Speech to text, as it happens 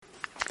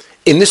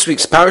In this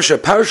week's Parsha,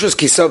 Parsas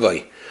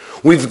Savo,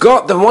 we've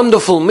got the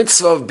wonderful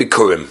mitzvah of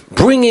Bikurim,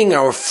 bringing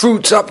our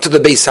fruits up to the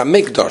Beis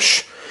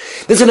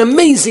HaMikdash. There's an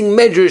amazing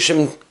medrash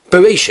in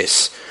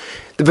Bereshis.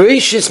 The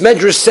Bereshis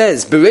medrash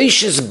says,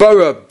 Bereshis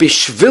bara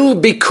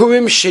bishvil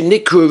Bikurim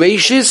shenikru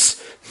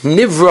Bereshis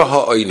nivra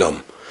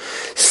ha'olam.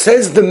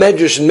 Says the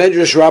medrash in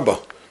Medrash Rabbah,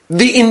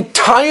 the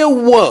entire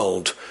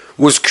world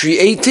was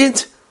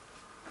created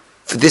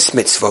for this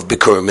mitzvah of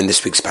Bikurim in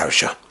this week's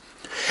Parsha.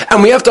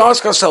 And we have to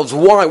ask ourselves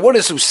why. What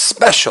is so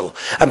special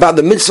about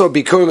the mitzvah of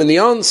Bikurim? And the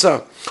answer,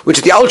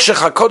 which the Al-Shech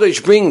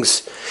HaKodesh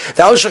brings,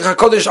 the Al-Shech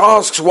HaKodesh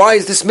asks, why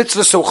is this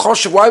mitzvah so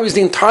choshev? Why was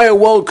the entire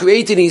world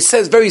created? And he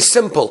says, very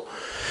simple,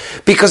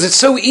 because it's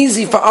so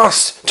easy for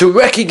us to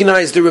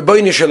recognize the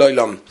Rebbeinu Shel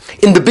Olam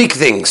in the big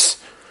things.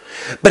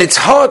 But it's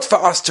hard for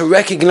us to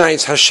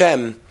recognize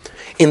Hashem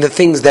in the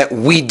things that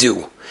we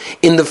do,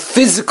 in the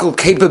physical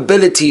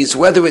capabilities,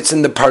 whether it's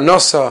in the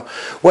Parnasa,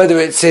 whether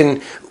it's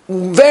in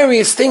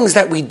various things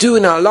that we do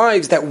in our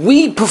lives, that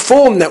we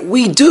perform, that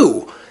we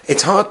do.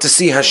 It's hard to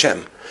see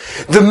Hashem.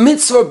 The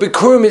mitzvah of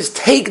Bikurim is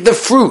take the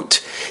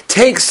fruit,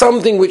 take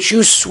something which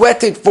you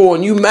sweated for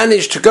and you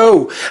managed to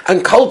go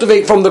and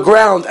cultivate from the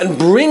ground and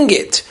bring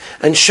it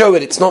and show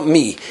it. It's not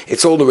me,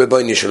 it's all the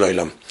Rebbeinu Shel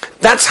Olam.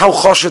 That's how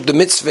choshev the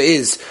mitzvah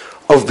is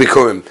of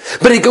Bikurim.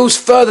 But it goes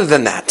further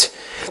than that.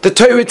 The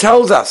Torah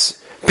tells us,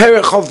 be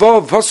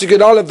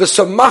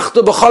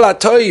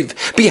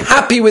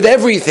happy with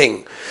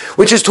everything,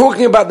 which is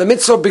talking about the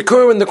mitzvah of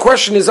Bikurim. And the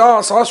question is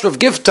asked Rav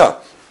Gifta,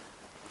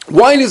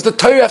 why does the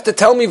Torah have to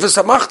tell me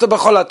v'samachta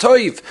b'chol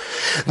ha'toiv?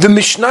 The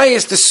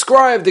Mishnayos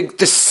describe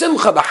the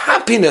simcha, the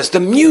happiness,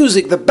 the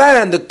music, the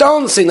band, the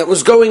dancing that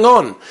was going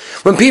on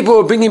when people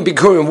were bringing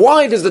Bikurim.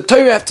 Why does the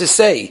Torah have to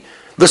say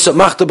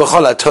v'samachta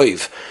b'chol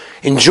ha'toiv?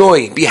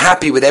 Enjoy, be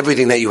happy with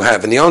everything that you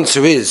have. And the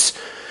answer is,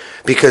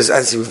 because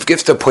as Rav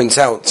Gifta points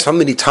out so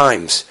many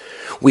times,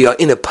 we are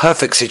in a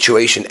perfect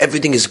situation.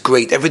 Everything is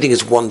great, everything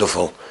is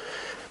wonderful.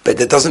 But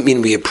that doesn't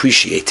mean we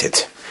appreciate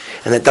it.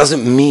 And that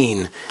doesn't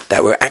mean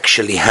that we're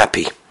actually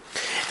happy.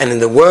 And in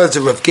the words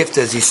of Rav Gifta,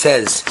 as he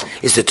says,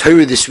 is the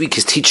Torah this week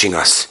is teaching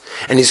us.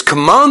 And he's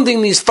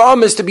commanding these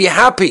farmers to be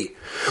happy,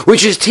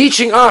 which is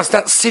teaching us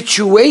that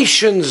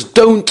situations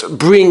don't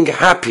bring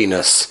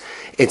happiness.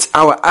 It's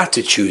our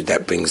attitude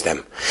that brings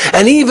them.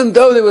 And even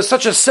though there was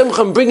such a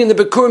simcha in bringing the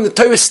Bikurim, the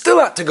Torah still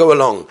had to go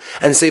along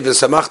and say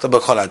v'samachta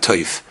b'chol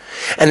ha'toiv.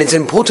 And it's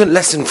an important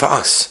lesson for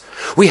us.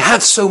 We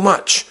have so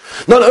much.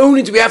 Not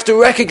only do we have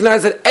to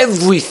recognize that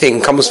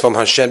everything comes from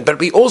Hashem, but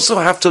we also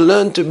have to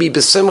learn to be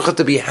b'simcha,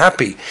 to be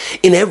happy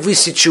in every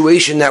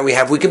situation that we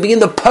have. We can be in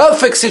the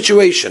perfect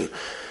situation,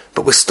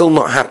 but we're still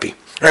not happy.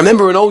 I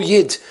remember an old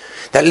Yid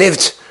that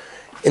lived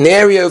in the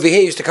area over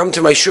here, used to come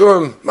to my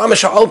shurim,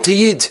 Mamash Alta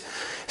Yid,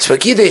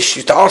 spoke Yiddish,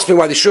 used to ask me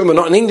why the shurim are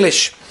not in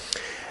English.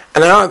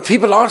 And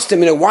people asked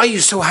him, why are you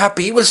so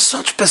happy? He was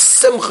such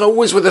besimcha,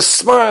 always with a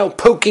smile,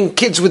 poking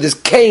kids with his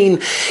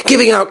cane,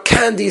 giving out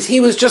candies.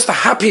 He was just the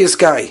happiest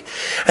guy.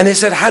 And they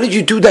said, how did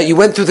you do that? You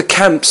went through the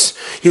camps,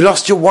 you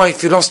lost your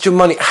wife, you lost your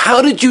money.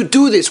 How did you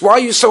do this? Why are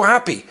you so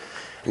happy?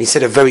 And he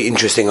said a very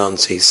interesting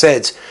answer. He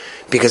said,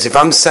 because if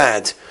I'm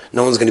sad,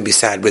 no one's going to be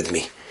sad with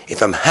me.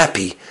 If I'm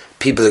happy,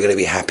 people are going to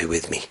be happy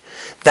with me.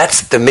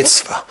 That's the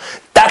mitzvah.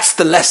 That's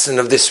the lesson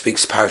of this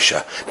week's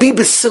Parsha. Be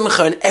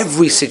besimcha in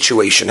every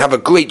situation. Have a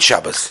great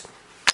Shabbos.